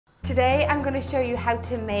Today I'm going to show you how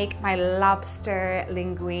to make my lobster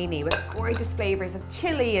linguini with gorgeous flavours of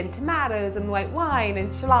chilli and tomatoes and white wine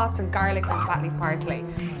and shallots and garlic and flat leaf parsley.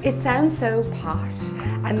 It sounds so posh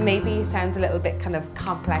and maybe sounds a little bit kind of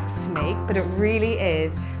complex to make, but it really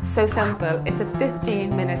is so simple. It's a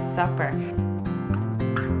 15-minute supper.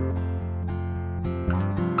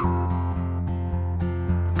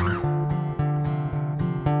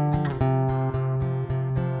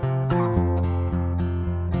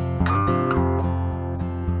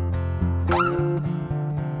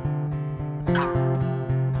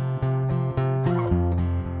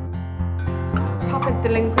 Pop the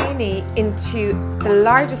linguini into the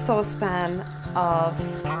largest saucepan of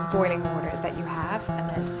boiling water that you have, and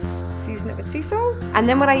then season it with sea salt. And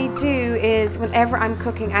then what I do is, whenever I'm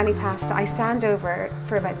cooking any pasta, I stand over it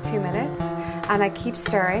for about 2 minutes and I keep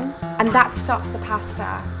stirring, and that stops the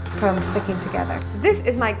pasta from sticking together. So this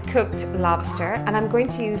is my cooked lobster, and I'm going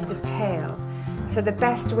to use the tail. So the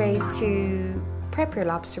best way to prep your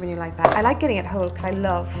lobster when you like that, I like getting it whole because I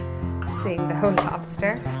love seeing the whole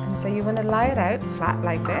lobster. And so you want to lie it out flat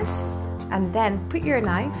like this, and then put your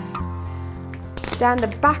knife down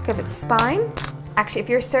the back of its spine. Actually, if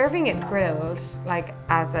you're serving it grilled, like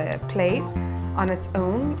as a plate on its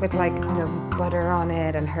own with, like, you know, butter on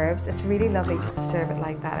it and herbs, it's really lovely just to serve it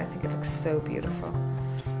like that. I think it looks so beautiful.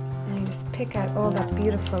 And you just pick out all that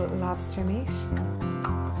beautiful lobster meat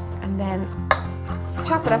and then just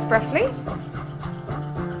chop it up roughly.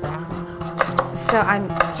 So I'm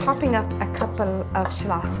chopping up a couple of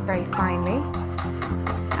shallots very finely,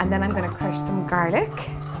 and then I'm going to crush some garlic,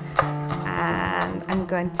 and I'm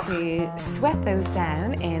going to sweat those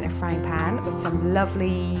down in a frying pan with some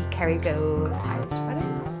lovely Kerrygold Irish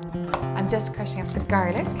butter. I'm just crushing up the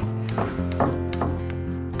garlic.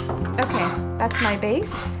 Okay, that's my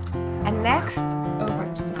base. And next,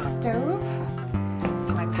 over to the stove.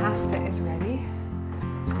 So my pasta is ready.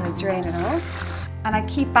 I'm just going to drain it off. And I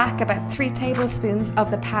keep back about 3 tablespoons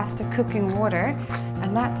of the pasta cooking water,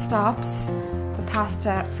 and that stops the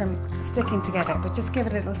pasta from sticking together. But just give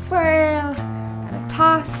it a little swirl and a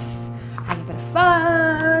toss, have a bit of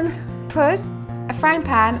fun. Put a frying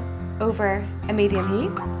pan over a medium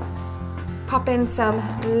heat. Pop in some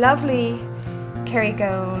lovely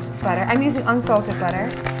Kerrygold butter. I'm using unsalted butter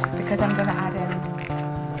because I'm going to add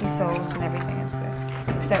in sea salt and everything into this.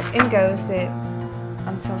 So in goes the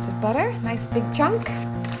unsalted butter, nice big chunk.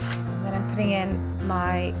 And then I'm putting in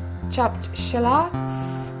my chopped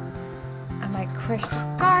shallots and my crushed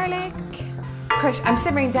garlic. I'm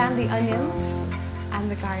simmering down the onions and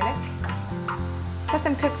the garlic. Let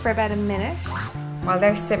them cook for about a minute. While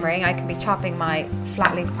they're simmering, I can be chopping my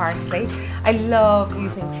flat leaf parsley. I love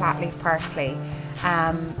using flat leaf parsley.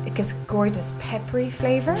 It gives a gorgeous peppery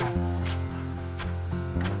flavour.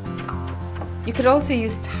 You could also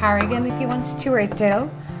use tarragon if you wanted to, or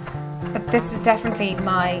dill, but this is definitely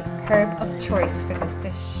my herb of choice for this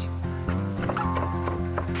dish.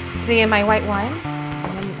 Putting in my white wine,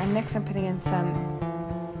 and next I'm putting in some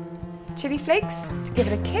chili flakes to give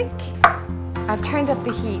it a kick. I've turned up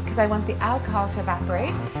the heat because I want the alcohol to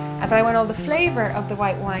evaporate, but I want all the flavour of the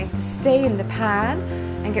white wine to stay in the pan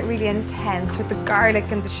and get really intense with the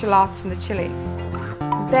garlic and the shallots and the chilli.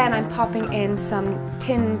 Then I'm popping in some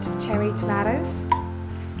tinned cherry tomatoes,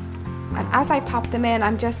 and as I pop them in,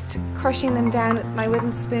 I'm just crushing them down with my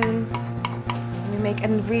wooden spoon, and we make a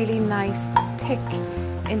really nice, thick,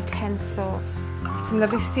 intense sauce. Some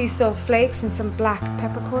lovely sea salt flakes and some black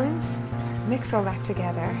peppercorns. Mix all that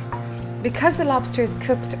together. Because the lobster is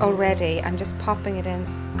cooked already, I'm just popping it in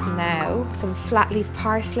now. Some flat leaf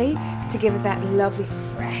parsley to give it that lovely,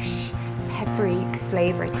 fresh, peppery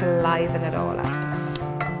flavour to liven it all up.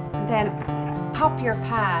 Then pop your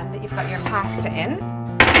pan that you've got your pasta in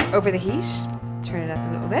over the heat, turn it up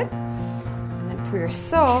a little bit, and then pour your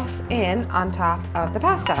sauce in on top of the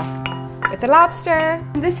pasta with the lobster.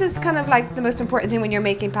 This is kind of like the most important thing when you're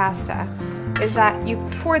making pasta, is that you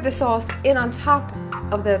pour the sauce in on top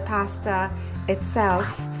of the pasta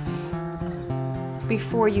itself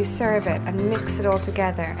before you serve it, and mix it all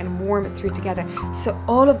together and warm it through together. So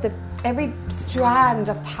every strand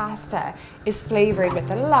of pasta is flavoured with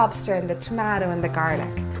the lobster and the tomato and the garlic.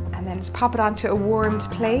 And then just pop it onto a warmed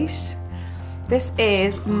plate. This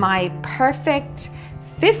is my perfect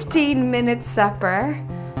 15-minute supper.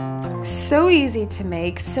 So easy to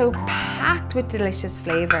make, so packed with delicious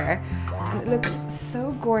flavour. and it looks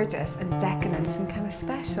so gorgeous and decadent and kind of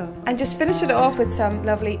special. And just finish it off with some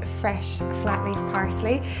lovely fresh flat leaf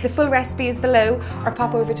parsley. The full recipe is below, or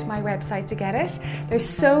pop over to my website to get it. There's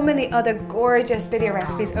so many other gorgeous video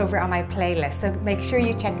recipes over on my playlist, so make sure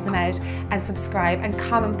you check them out and subscribe and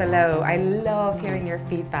comment below. I love hearing your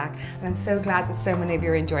feedback, and I'm so glad that so many of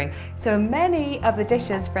you are enjoying so many of the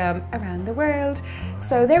dishes from around the world.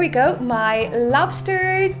 So there we go, my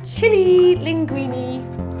lobster chili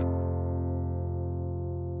linguini.